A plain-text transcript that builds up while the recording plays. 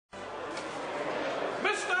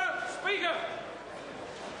Speaker.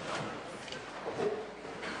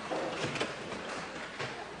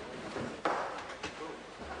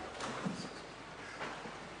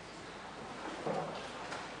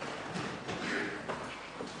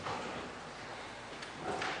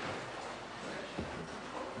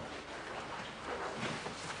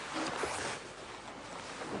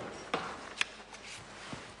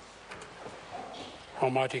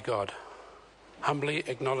 Almighty God, humbly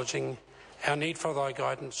acknowledging our need for thy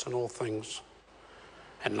guidance in all things,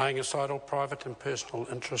 and laying aside all private and personal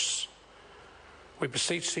interests, we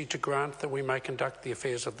beseech thee to grant that we may conduct the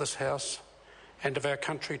affairs of this House and of our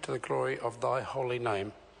country to the glory of thy holy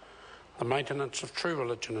name, the maintenance of true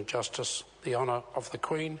religion and justice, the honour of the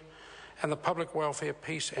Queen, and the public welfare,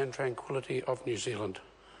 peace and tranquillity of New Zealand.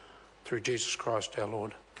 Through Jesus Christ our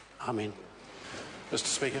Lord. Amen. Mr.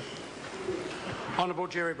 Speaker. Honourable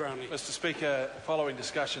Jerry Brownlee. Mr. Speaker, following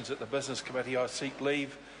discussions at the Business Committee, I seek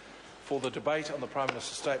leave for the debate on the Prime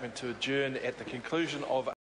Minister's statement to adjourn at the conclusion of